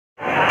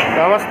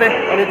नमस्ते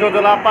अनि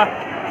𝚐𝚗𝚒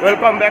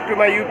welcome back to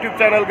my YouTube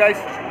channel guys.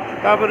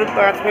 तपाईहरु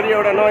आज फेरि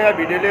एउटा नयाँ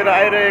भिडियो लिएर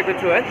आइरहेको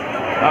छु है।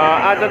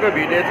 आजको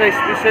भिडियो चाहिँ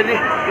स्पेशली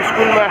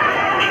स्कुलमा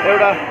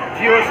एउटा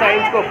जियो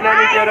साइन्सको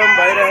प्लानेटेरियम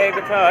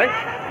भइरहेको छ है।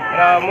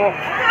 र म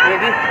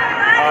यदि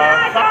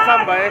सक्षम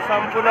भए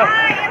सम्पूर्ण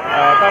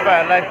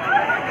तपाईहरुलाई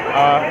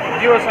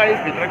जियो साइन्स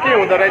भित्र के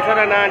हुँदो रहेछ र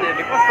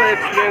नानीहरुले कस्तो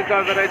एक्सपिरियन्स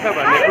गर्दो रहेछ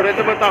भन्ने कुरा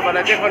चाहिँ म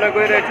तपाईहरुलाई देखाउन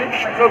गइरहेछु।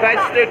 So guys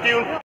stay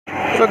tune.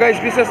 So guys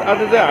विशेष आज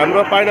चाहिँ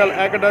हाम्रो pineal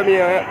academy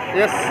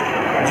yes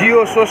Jio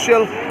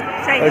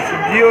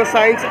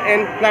science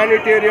and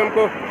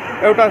प्लानेटेरियमको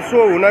एउटा सो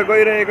हुन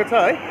गइरहेको छ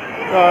है।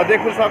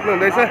 देख्न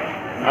सक्नुहुँदैछ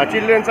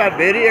चिल्ड्रेन्स आर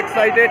भेरी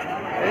एक्साइटेड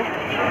है।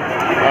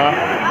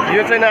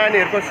 यो चाहिँ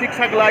नानीहरुको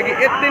शिक्षाको लागि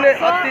अति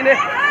नै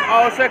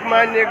आवश्यक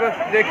मानिएको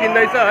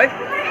देखिँदैछ है।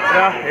 र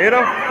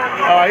हेरौँ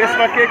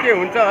यसमा के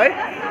हुन्छ है।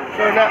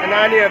 सो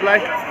नानीहरुलाई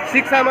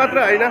शिक्षा मात्र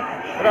हैन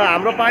र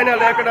हाम्रो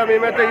पाइनल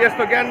एकाडेमीमा चाहिँ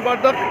यस्तो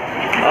ज्ञानवर्धक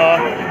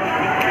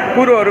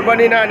कुरोहरू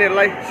पनि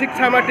नानीहरुलाई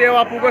शिक्षामा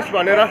टेवा पुगोस्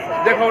भनेर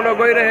देखाउन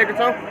गइरहेको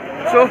छौं।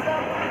 सो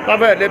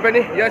तपाईहरुले पनि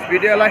यस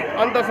भिडियोलाई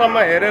अन्तसम्म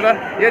हेरेर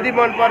यदि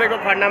मन परेको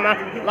खण्डमा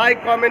लाइक,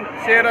 कमेन्ट,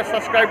 शेयर र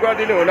सब्स्क्राइब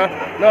गरिदिनु हुन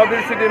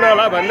नबिर्सिदिनु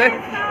होला भन्दै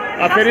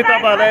फेरि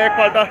तपाईहरुलाई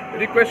एकपल्ट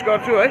रिक्वेस्ट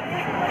गर्छु है।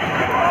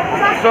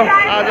 सो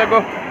आजको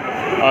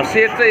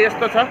सेट चाहिँ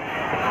यस्तो छ।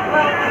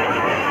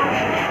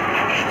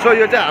 सो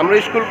यो चाहिँ हाम्रो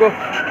स्कुलको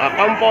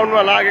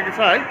कम्पाउन्डमा लागेको छ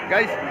है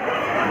guys.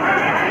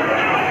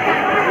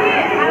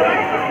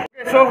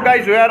 So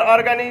guys, we are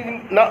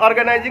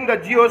organizing the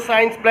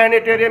Geoscience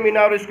Planetarium in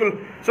our school.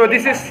 So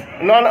this is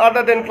none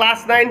other than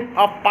class 9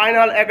 of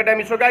Pinehall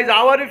Academy. So guys,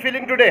 how are you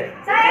feeling today?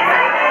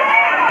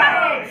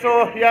 So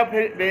you are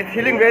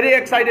feeling very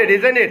excited,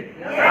 isn't it?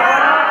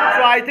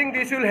 So I think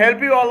this will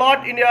help you a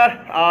lot in your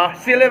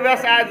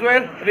syllabus as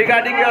well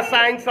regarding your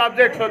science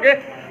subjects.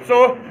 Okay,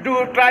 so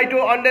do try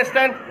to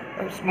understand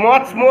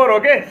much more.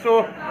 Okay,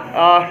 so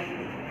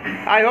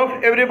I hope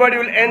everybody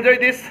will enjoy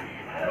this.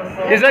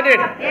 Isn't it?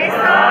 Yes,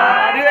 sir.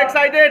 Are you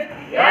excited?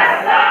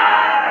 Yes,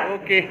 sir.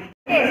 Okay.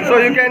 So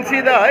you can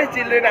see the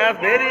children are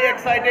very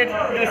excited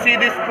to see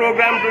this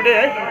program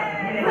today.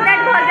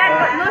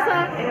 No, sir.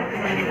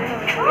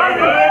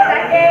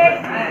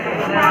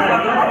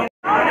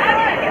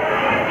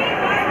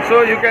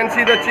 So you can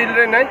see the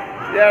children,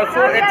 they are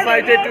so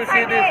excited to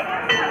see this.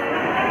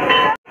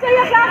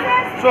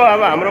 So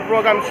अब हाम्रो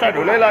programme start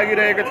हुनै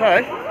लागिरहेको छ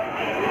है।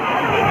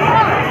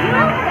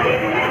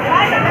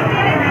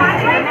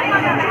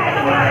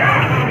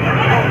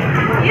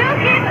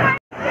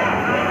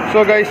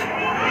 So guys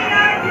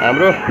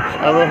हाम्रो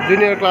अब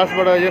junior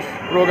क्लासबाट यस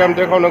programme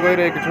देखाउन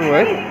गइरहेको छु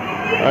है।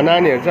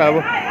 नानीहरु चाहिँ अब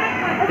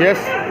यस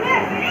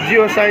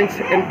जियो साइन्स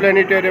एन्ड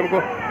प्लानेटेरियमको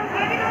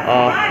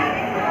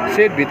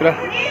सेट भित्र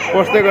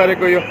पस्दै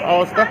गरेको यो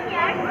अवस्था।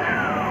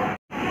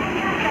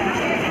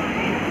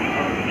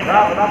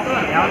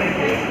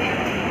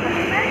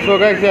 सो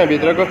गाइस यहाँ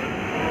भित्रको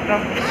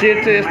सेट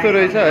चाहिँ यस्तो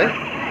रहेछ है।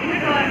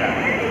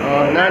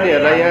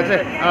 नानीहरुलाई यहाँ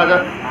चाहिँ आज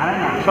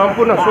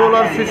सम्पूर्ण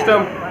सोलर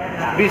सिस्टम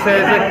विषय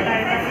चाहिँ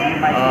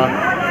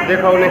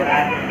देखाउने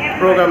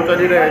प्रोग्राम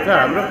चलिरहेछ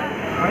हाम्रो।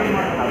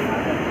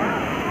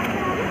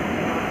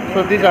 So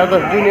these are the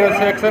junior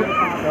section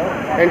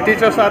and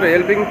teachers are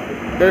helping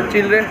the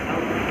children.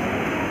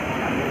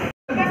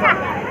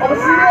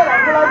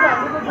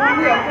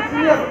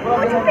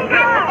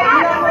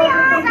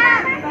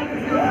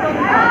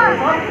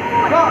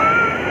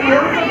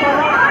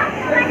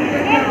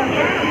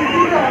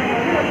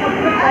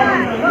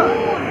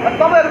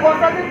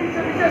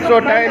 So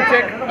time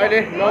check अहिले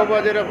 9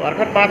 बजेर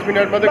भर्खर 5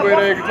 मिनेट मात्रै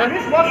गइरहेको छ।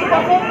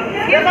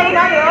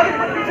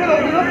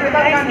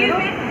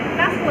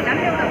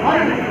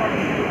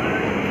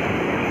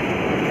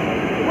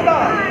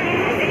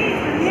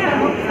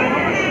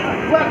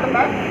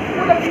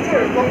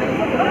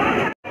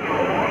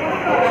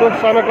 सो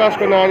सानो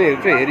क्लासको नानीहरु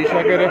चाहिँ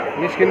हेरिसकेर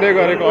निस्किँदै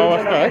गरेको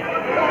अवस्था है।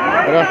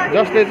 र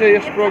जसले चाहिँ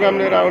यस प्रोग्राम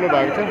लिएर आउनु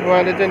भएको छ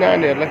उहाँले चाहिँ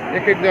नानीहरुलाई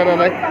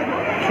एक-एकजनालाई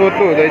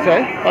सोध्नु हुँदैछ है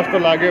कस्तो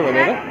लाग्यो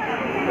भनेर।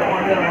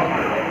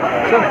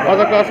 So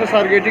other classes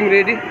are getting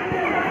ready.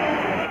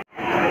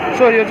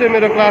 So यो चाहिँ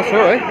मेरो क्लास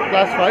हो है,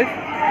 क्लास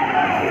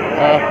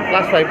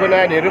 5 को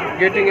नानीहरु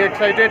getting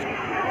excited.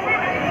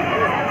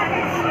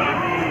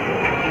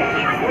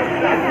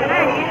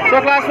 So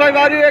class 5,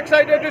 are you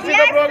excited to see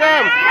the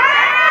program?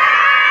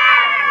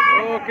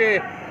 Okay.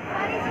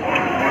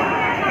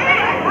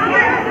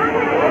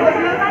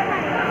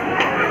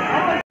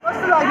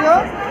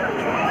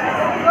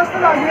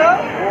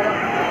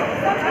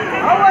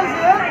 How was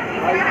it?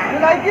 You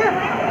like it?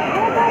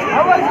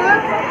 How was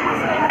it?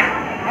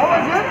 How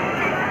was it?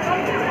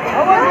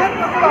 How was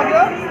it?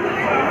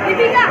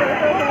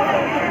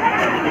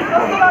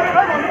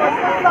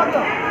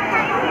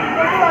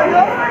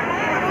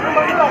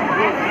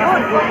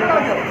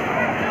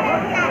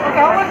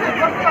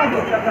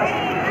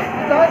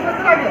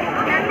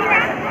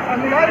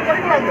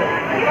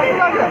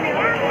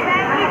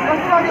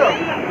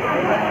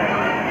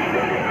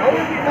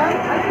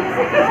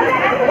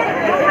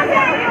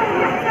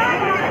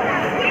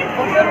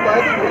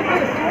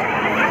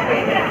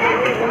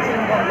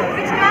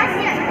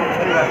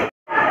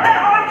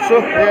 So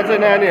यहाँ चाहिँ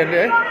नानीहरूले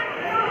है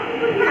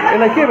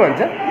यसलाई के भन्छ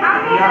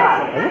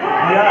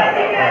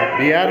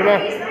भिआरमा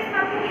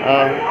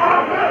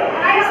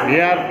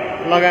भिआर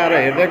लगाएर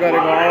हेर्दै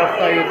गरेको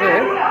अवस्था यो चाहिँ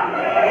है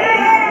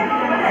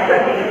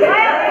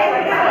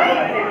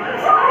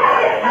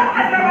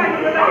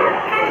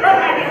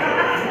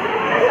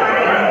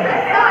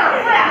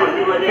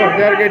So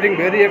they are getting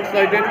very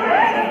excited.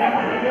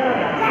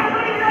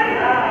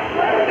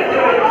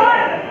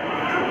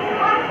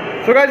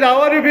 So guys,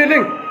 how are you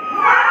feeling?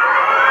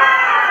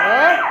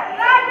 Huh?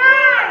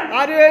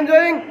 Are you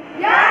enjoying?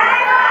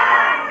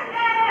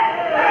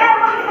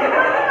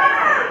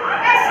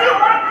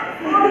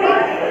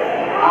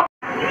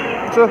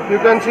 So you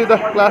can see the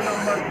class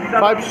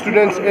 5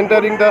 students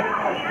entering the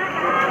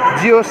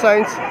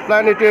Geoscience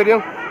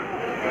Planetarium,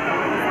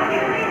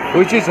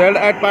 which is held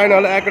at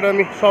Pinehall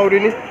Academy,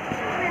 Soureni.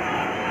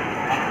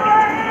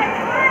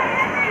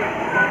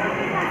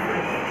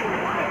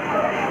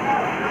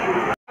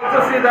 Also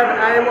see that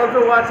I am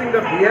also watching the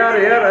VR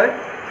here,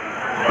 right?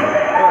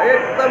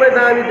 एकदमै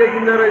दामी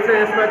देखिँदो रहेछ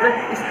यसमा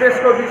चाहिँ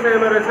स्पेसको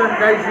विषयमा रहेछ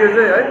guys यो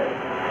चाहिँ है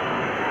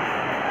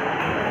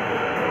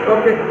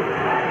ओके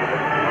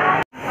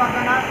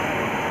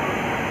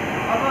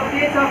अब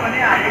के छ भने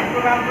हाम्रो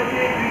प्रोग्रामको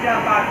चाहिँ दुईटा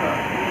पार्ट छ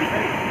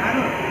हैन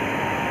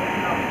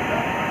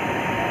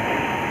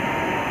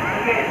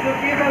ओके सो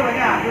के छ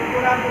भने हाम्रो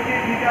प्रोग्रामको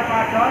चाहिँ दुईटा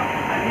पार्ट छ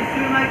हामी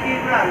सुरुमा के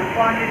कुराहरू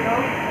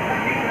पढ्नेछौँ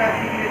के कुरा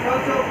सिक्नेछौँ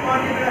सो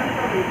पढ्ने बेला चाहिँ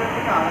तपाईँहरू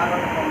पनि हल्ला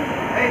गर्न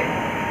पाउनुहुन्छ है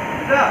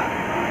हुन्छ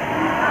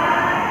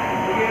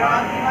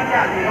अन्तिममा चाहिँ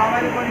हामी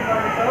रमाइलो पनि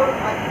गर्नेछौँ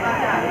अन्तिममा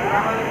चाहिँ हामी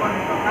रमाइलो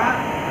गर्ने ठाउँमा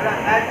एउटा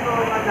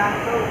म्याचमा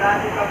जान्छौँ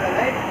दाजु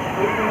तपाईँलाई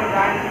उल्टो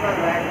डाइनोसर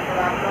भएको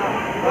राम्रो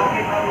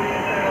बकेटमा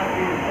हुन्छ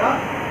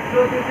सो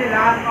त्यो चाहिँ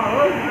लास्टमा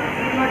हो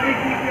सुरुमा चाहिँ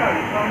के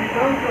केहरू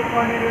पढ्नेछौँ सो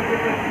पढ्ने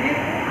चाहिँ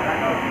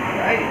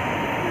है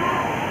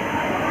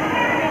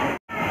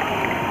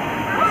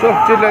So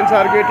children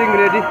are getting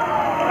ready.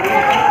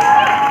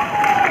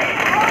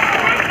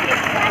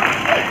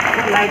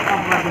 Light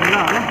of गर्दैन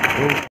होला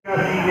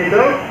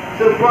सिक्नेछौँ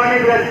सो पढ्ने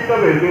बेला चाहिँ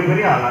तपाईँहरूको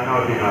पनि हल्ला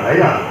नउठिनु होला है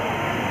ल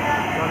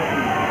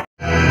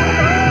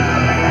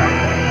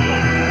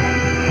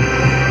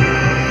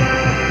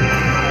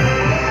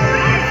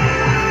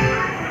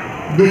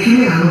देखि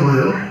नै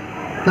हाल्नुभयो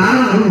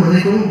ताराहरू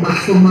भनेको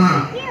वास्तवमा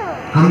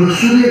हाम्रो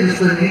सूर्य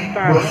जस्तो नै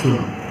वस्तु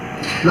हो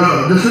र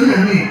जसरी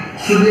हामी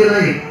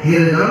सूर्यलाई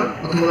हेरेर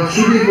अथवा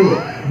सूर्यको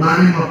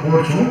बारेमा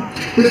पढ्छौँ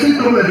त्यस्तै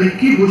तपाईँहरूले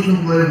के बुझ्नु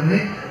पर्यो भने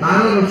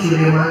तारा र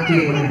सूर्यमा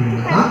केही पनि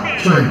भिन्नता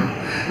छैन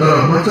तर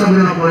बच्चा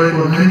बेला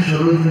पढेको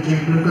नाइन्सहरू जुन चाहिँ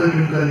ट्विङ्कल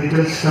ट्विङ्कल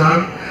लिटल स्टार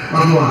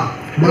अथवा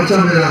बच्चा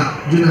बेला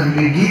जुन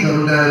हामीले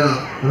गीतहरू गाएर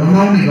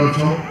रमाउने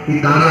गर्छौँ यी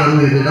ताराहरू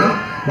हेरेर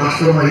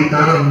वास्तवमा यी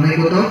तारा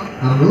भनेको त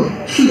हाम्रो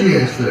सूर्य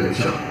जस्तो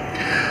रहेछ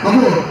अब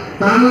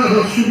तारा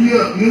र सूर्य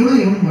एउटै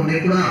हुन् भन्ने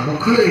कुरा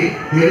भर्खरै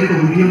हेरेको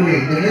भिडियोले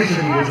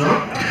देखाइसकेको छ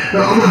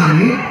र अब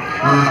हामी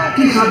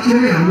के साँच्चै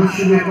नै हाम्रो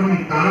सूर्य पनि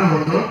तारा हो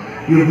त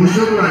यो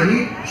बुझ्नको लागि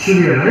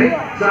सूर्यलाई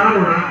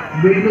चारवटा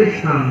बेग्लै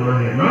स्थानमा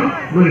हेर्न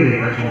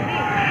गइरहेका छौँ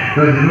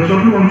र हेर्न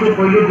सक्नुहुन्छ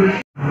पहिलो दृश्य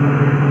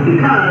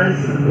Because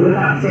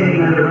without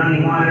standing under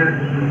running water,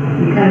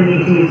 you kind of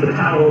need to use the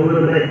towel a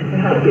little bit to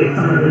help get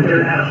some of the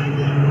dirt out.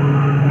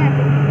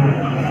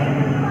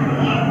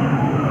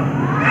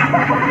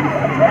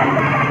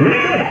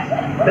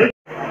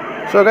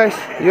 So guys,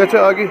 यो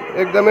चाहिँ अघि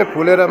एकदमै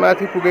फुलेर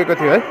माथि पुगेको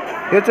थियो है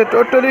यो चाहिँ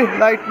टोटली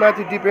लाइट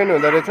माथि डिपेन्ड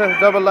हुँदो रहेछ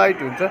जब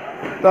लाइट हुन्छ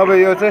तब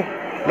यो चाहिँ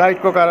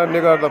लाइटको कारणले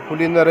गर्दा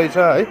फुलिँदो रहेछ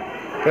है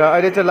र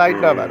अहिले चाहिँ लाइट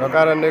नभएको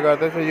कारणले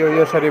गर्दा चाहिँ यो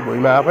यसरी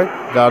भुइँमा आफै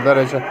झर्दो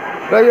रहेछ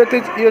र यो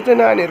चाहिँ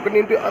नानीहरूको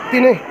निम्ति अति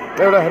नै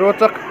एउटा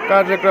रोचक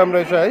कार्यक्रम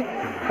रहेछ है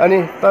अनि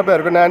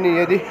तपाईँहरूको नानी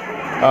यदि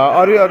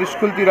अरू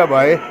स्कुलतिर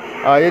भए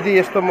यदि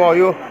यस्तो म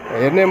यो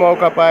हेर्ने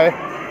मौका पाएँ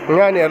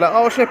नानीहरूलाई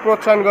अवश्य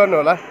प्रोत्साहन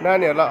गर्नुहोला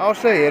नानीहरूलाई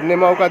अवश्य हेर्ने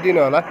मौका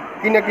दिनुहोला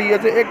किनकि यो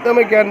चाहिँ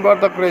एकदमै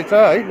ज्ञानवर्धक रहेछ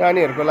है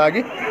नानीहरूको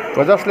लागि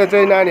जसले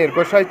चाहिँ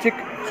नानीहरूको शैक्षिक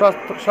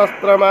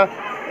शास्त्रमा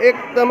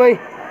एकदमै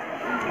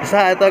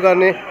सहायता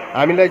गर्ने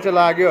हामीलाई चाहिँ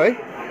लाग्यो है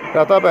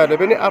र तपाईँहरूले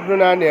पनि आफ्नो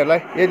नानीहरूलाई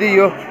यदि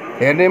यो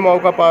हेर्ने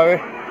मौका पाए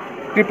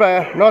कृपया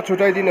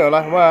नछुटाइदिनु होला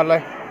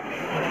उहाँहरूलाई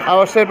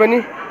अवश्य पनि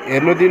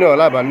हेर्नु दिनु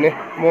होला भन्ने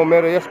म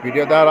मेरो यस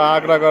भिडियोद्वारा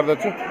आग्रह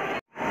गर्दछु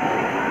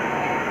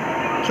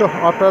So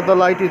after the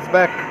light is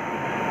back,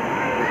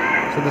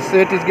 so the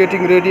set is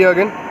getting ready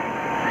again.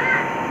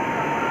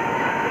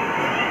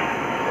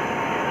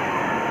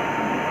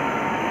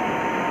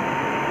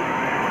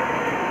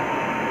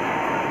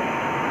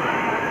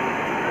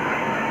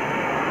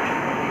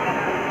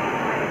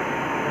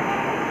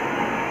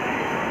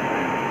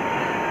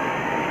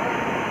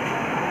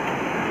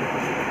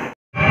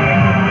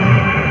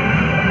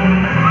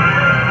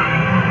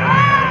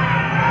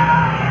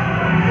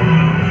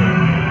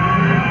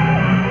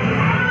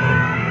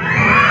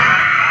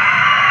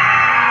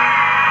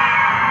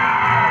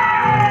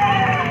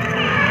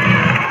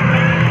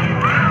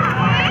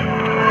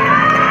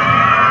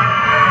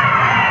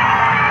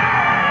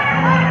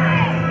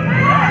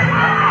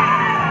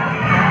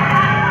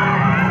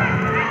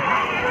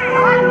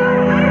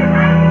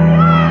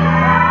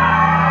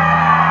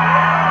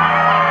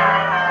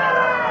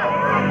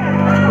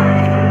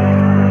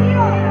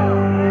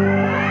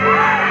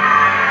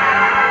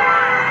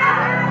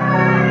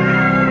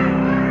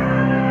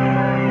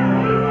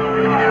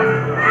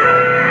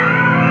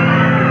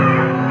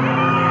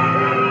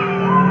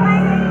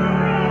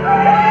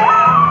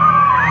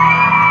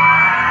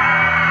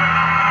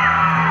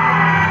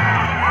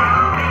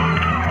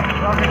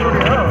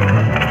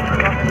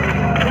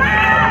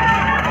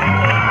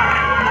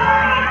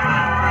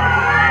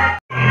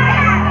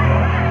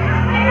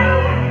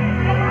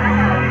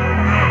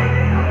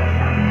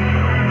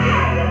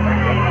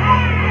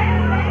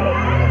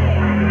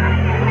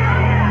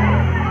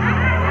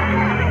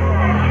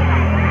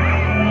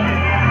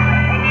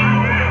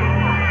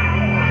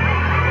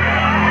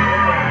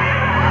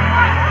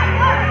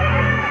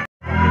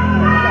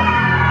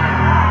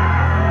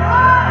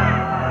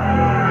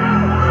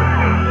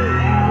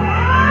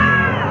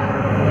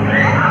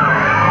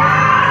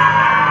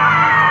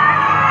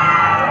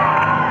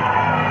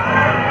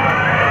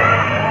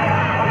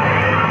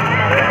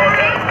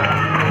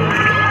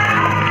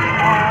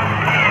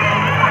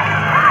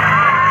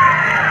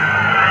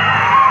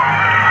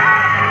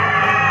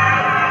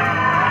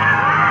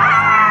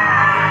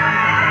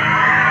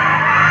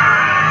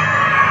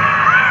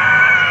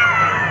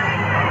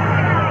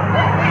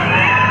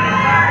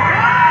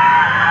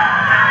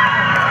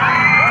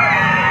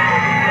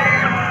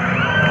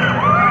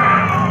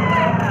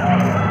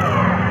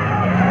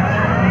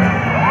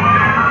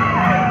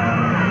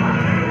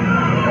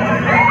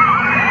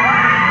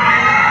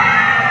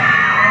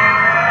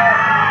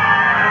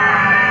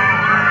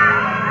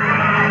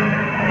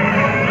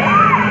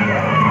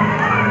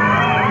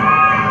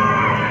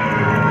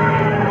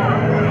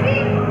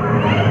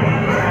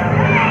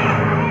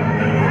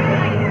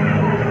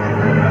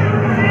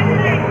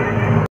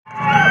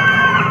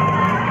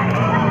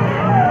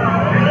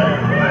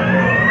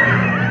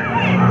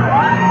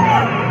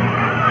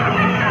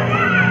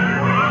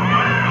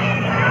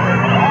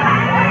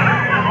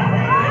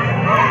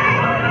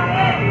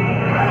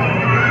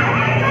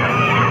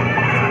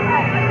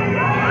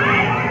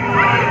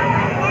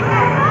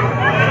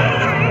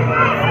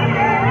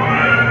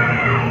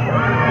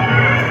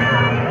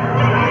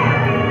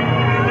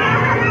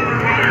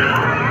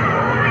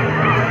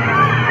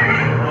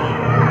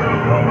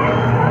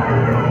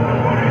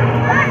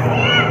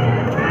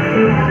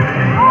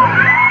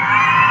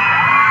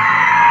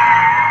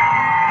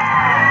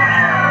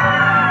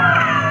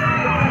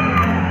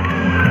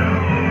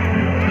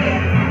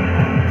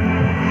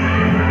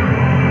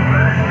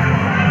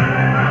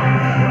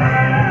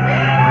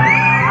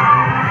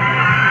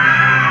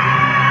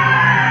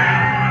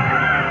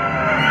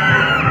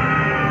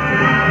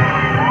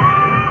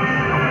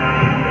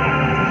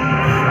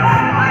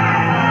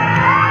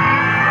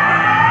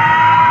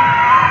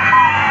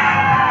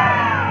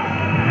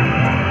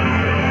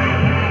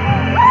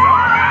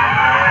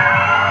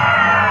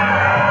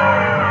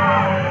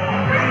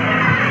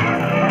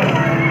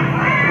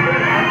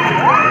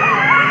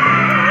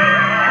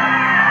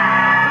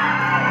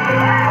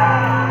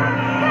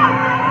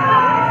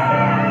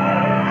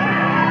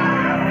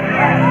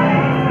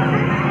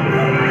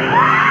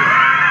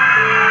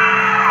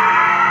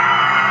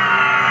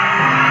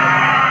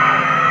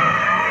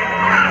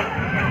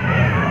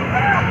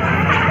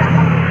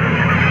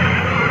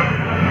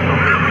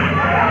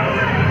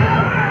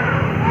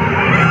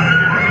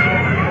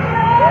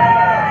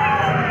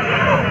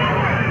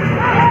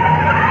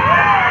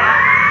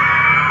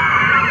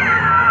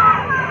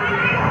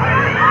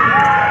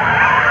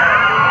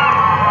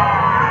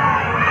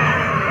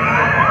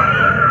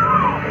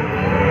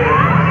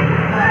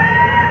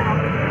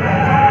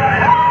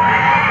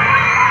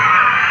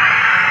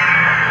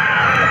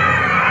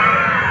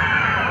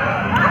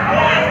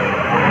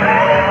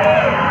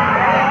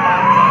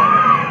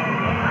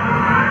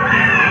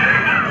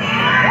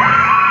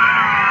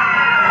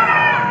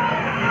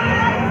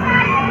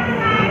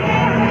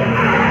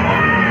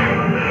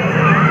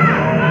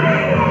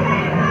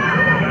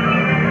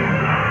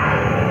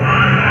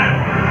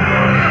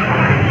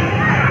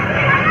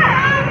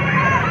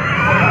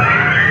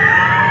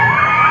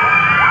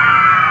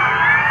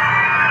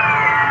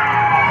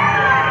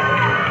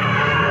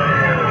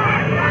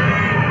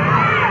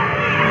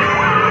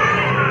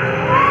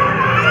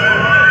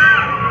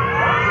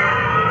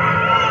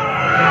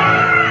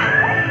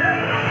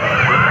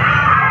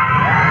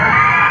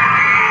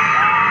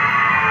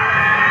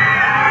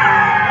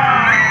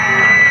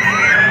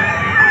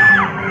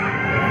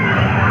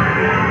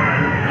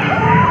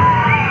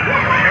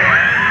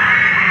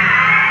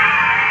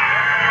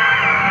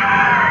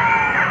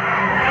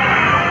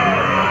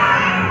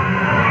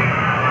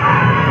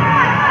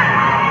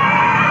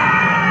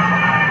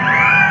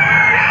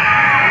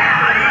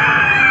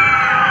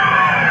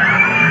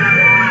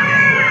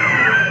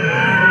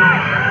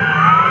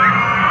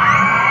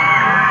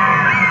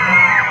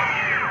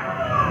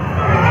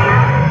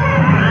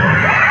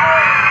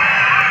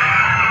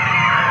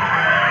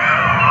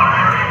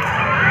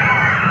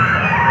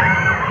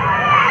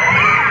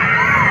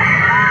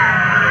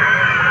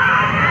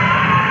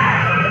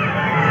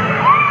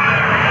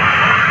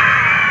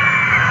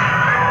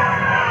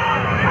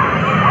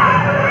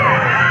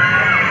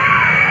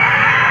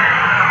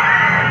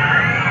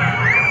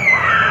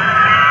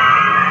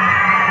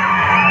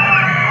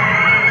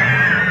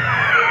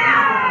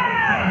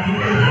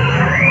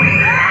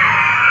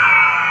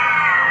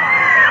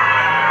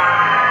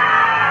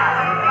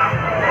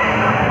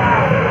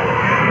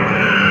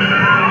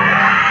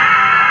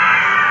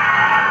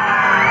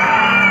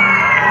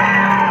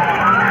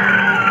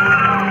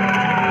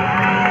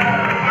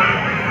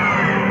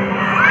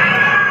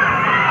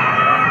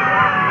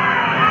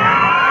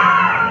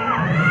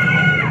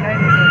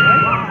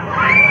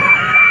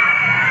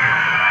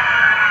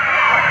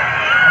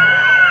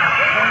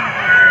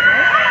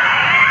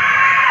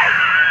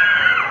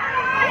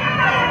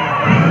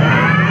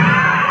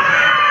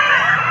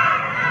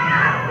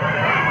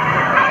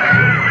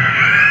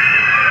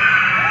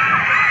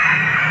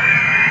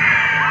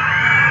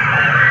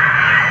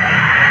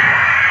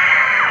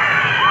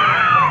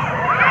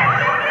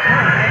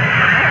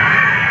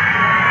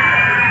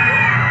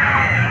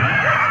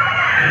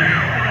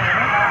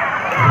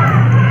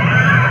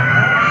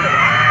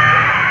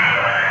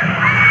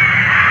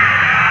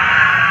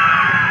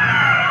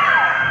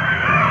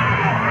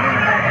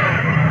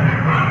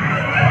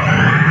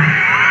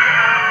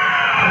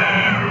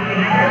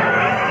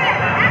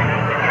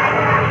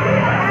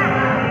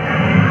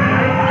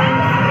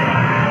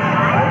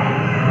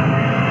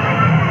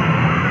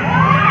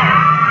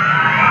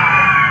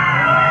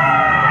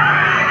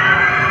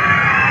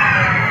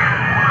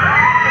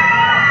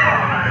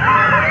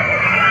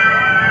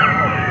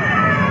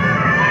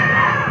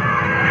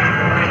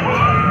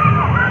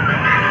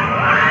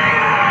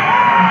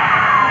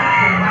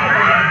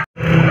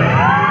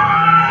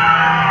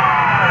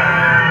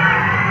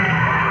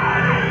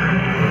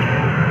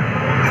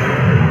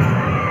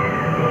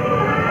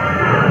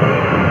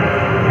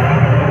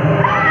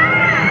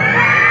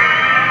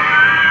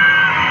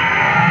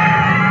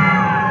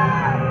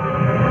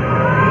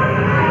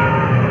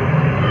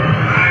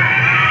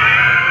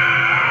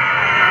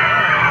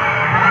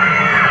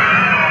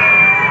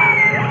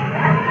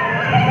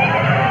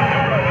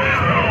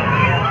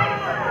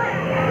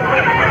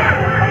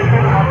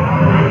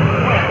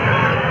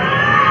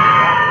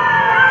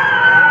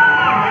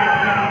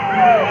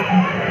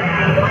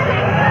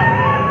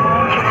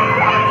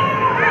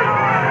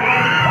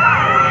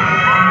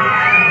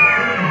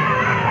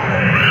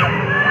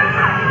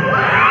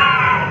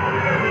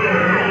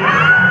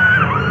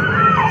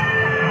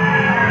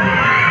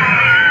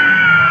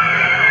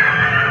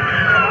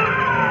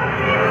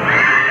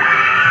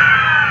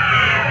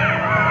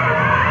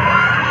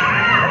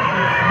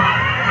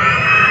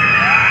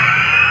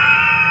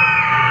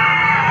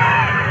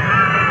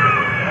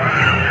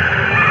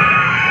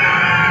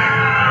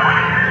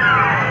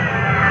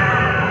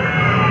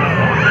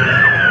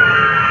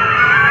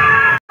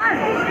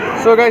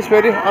 So guys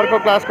फेरि अर्को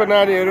क्लासको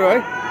नानीहरू है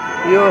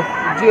यो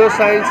जियो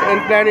साइन्स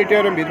एन्ड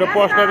प्लानेटोरियम भित्र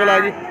पस्नको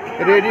लागि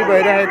रेडी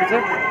भइरहेको छ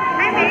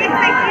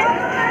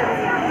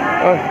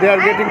they are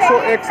getting so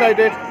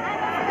excited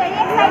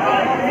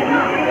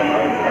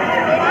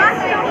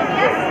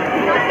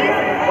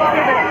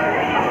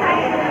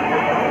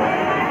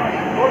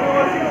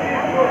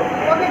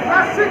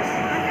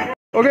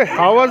Okay,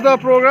 how was the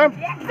program?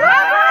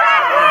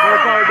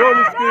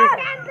 Don't skip.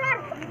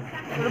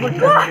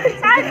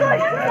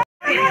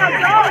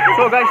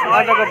 So guys,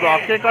 आजको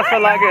भ्लग चाहिँ कस्तो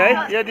लाग्यो है?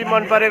 यदि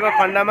मन परेको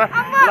खण्डमा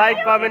लाइक,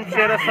 कमेन्ट,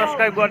 शेयर र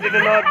सब्स्क्राइब गरिदिनु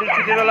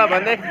नबिर्सिदिनु होला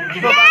भन्दै